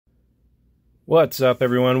What's up,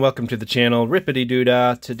 everyone? Welcome to the channel,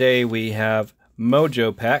 Rip-A-Dee-Doo-Dah. Today we have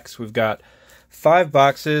Mojo packs. We've got 5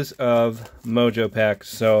 boxes of Mojo packs.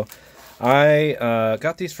 So I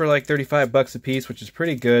got these for like 35 bucks a piece, which is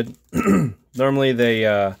pretty good. Normally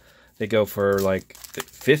they go for like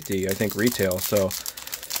 50, I think, retail. So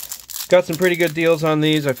got some pretty good deals on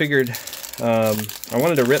these. I figured I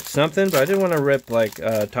wanted to rip something, but I didn't want to rip like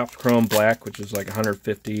Topps Chrome Black, which is like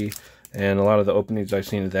 150. And a lot of the openings I've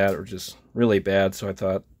seen of that are just really bad. So I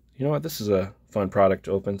thought, you know what, this is a fun product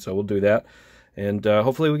to open, so we'll do that. And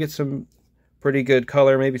hopefully we get some pretty good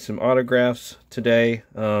color, maybe some autographs today.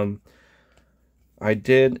 I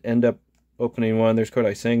did end up opening one. There's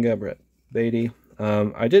Kodai Senga, Brett Beatty.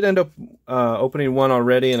 I did end up opening one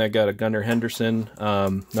already, and I got a Gunnar Henderson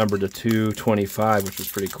number to 225, which was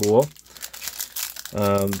pretty cool.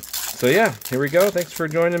 So yeah, here we go. Thanks for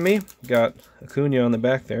joining me. Got Acuna on the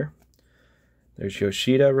back there. There's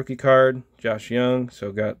Yoshida, rookie card. Josh Young.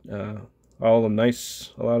 So got all of them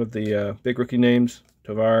nice, a lot of the big rookie names.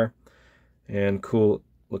 Tovar, and cool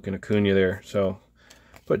looking Acuna there. So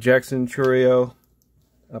put Jackson Chourio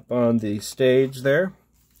up on the stage there.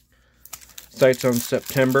 Sights on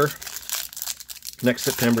September. Next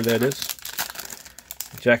September, that is.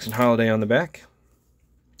 Jackson Holiday on the back.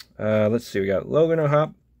 Let's see, we got Logan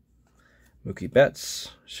O'Hop, Mookie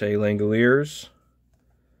Betts, Shea Langoliers,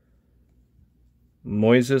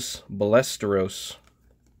 Moises Ballesteros,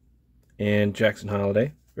 and Jackson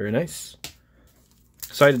Holiday. Very nice.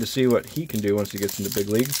 Excited to see what he can do once he gets into big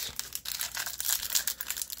leagues.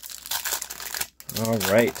 All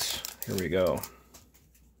right, here we go.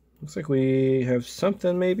 Looks like we have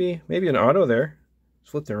something, maybe an auto there.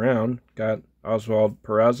 Flipped around. Got Oswald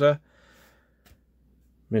Peraza,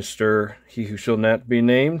 Mr. He Who Shall Not Be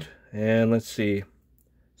Named. And let's see.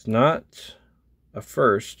 It's not a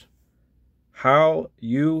first. How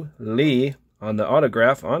Yu Lee on the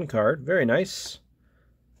autograph on card. Very nice.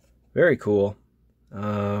 Very cool.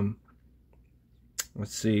 Let's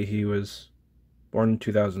see. He was born in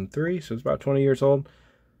 2003, so he's about 20 years old.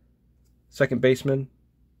 Second baseman.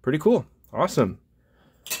 Pretty cool. Awesome.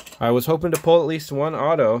 I was hoping to pull at least one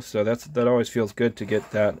auto, so that always feels good to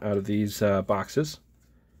get that out of these boxes.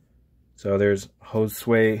 So there's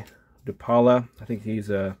Josue DePaula. I think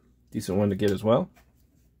he's a decent one to get as well.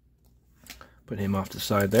 Put him off to the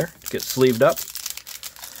side there to get sleeved up.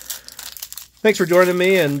 Thanks for joining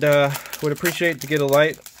me, and would appreciate to get a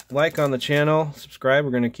like on the channel. Subscribe.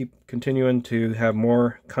 We're going to keep continuing to have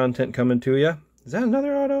more content coming to you. Is that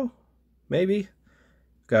another auto? Maybe.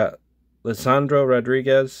 Got Lisandro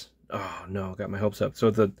Rodriguez. Oh no, got my hopes up. So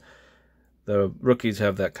the rookies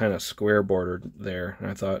have that kind of square border there, and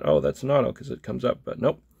I thought, oh, that's an auto because it comes up, but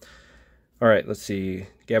nope. All right, let's see.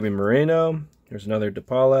 Gabby Moreno. There's another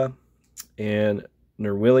DePaula. And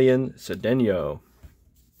Nerwillian Cedeno.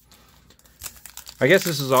 I guess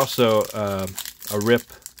this is also a rip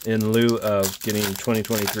in lieu of getting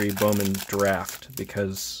 2023 Bowman draft,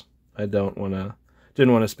 because I didn't want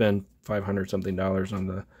to spend $500 something on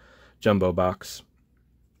the jumbo box.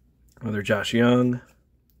 Oh, there's Josh Young.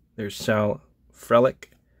 There's Sal Frelick.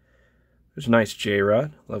 There's a nice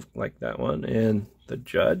J-Rod. Like that one. And the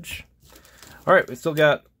Judge. All right, we still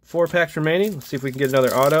got 4 packs remaining. Let's see if we can get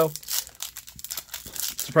another auto.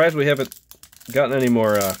 Surprised we haven't gotten any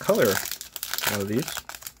more color out of these.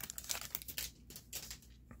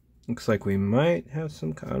 Looks like we might have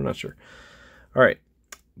some. I'm not sure. All right,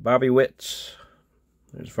 Bobby Witt.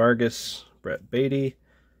 There's Vargas, Brett Beatty,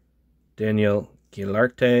 Daniel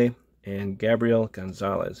Guilarte, and Gabriel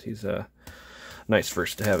Gonzalez. He's a nice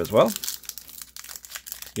first to have as well.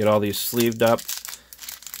 Get all these sleeved up,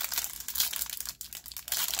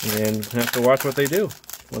 and have to watch what they do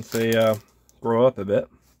once they grow up a bit.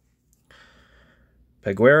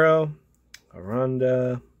 Peguero,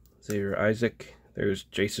 Aranda, Xavier Isaac. There's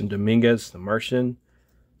Jason Dominguez, the Martian.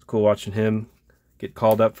 It's cool watching him get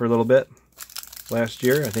called up for a little bit last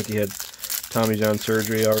year. I think he had Tommy John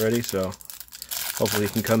surgery already, so hopefully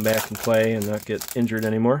he can come back and play and not get injured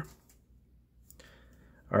anymore.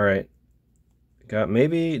 All right. Got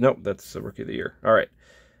maybe... Nope, that's the Rookie of the Year. All right.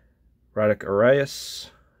 Roddick Arias.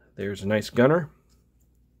 There's a nice Gunner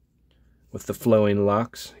with the flowing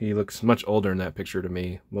locks. He looks much older in that picture to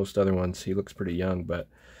me. Most other ones, he looks pretty young, but...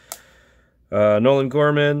 Nolan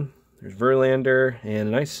Gorman, there's Verlander, and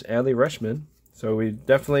a nice Adley Rutschman. So we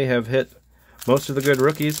definitely have hit most of the good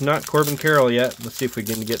rookies. Not Corbin Carroll yet. Let's see if we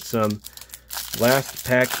can get some last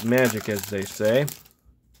pack magic, as they say.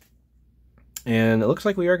 And it looks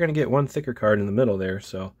like we are going to get one thicker card in the middle there.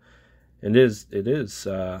 So it is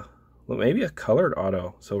well, maybe a colored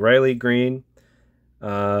auto. So Riley Green,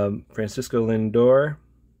 Francisco Lindor,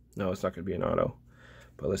 No, it's not going to be an auto.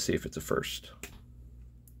 But let's see if it's a first.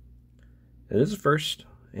 It is a first.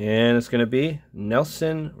 And it's going to be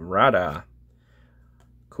Nelson Rada.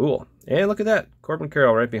 Cool. And look at that. Corbin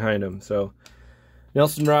Carroll right behind him. So,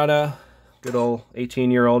 Nelson Rada, good old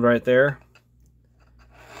 18-year-old right there.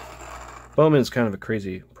 Bowman's kind of a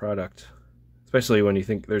crazy product. Especially when you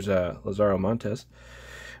think there's a Lazaro Montes.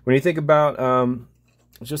 When you think about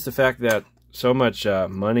just the fact that so much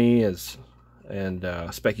money and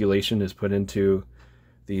speculation is put into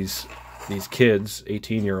these kids,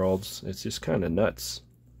 18-year-olds, it's just kind of nuts.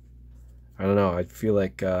 I don't know. I feel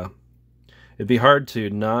like it'd be hard to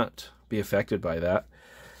not be affected by that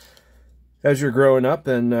as you're growing up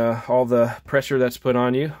and all the pressure that's put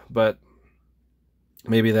on you. But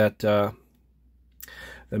maybe that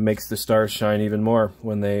makes the stars shine even more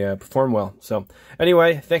when they perform well. So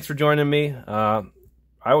anyway, thanks for joining me.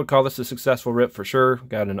 I would call this a successful rip for sure.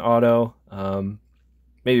 Got an auto.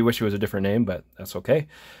 Maybe wish it was a different name, but that's okay.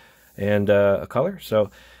 And a color. So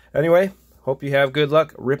anyway, hope you have good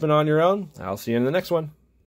luck ripping on your own. I'll see you in the next one.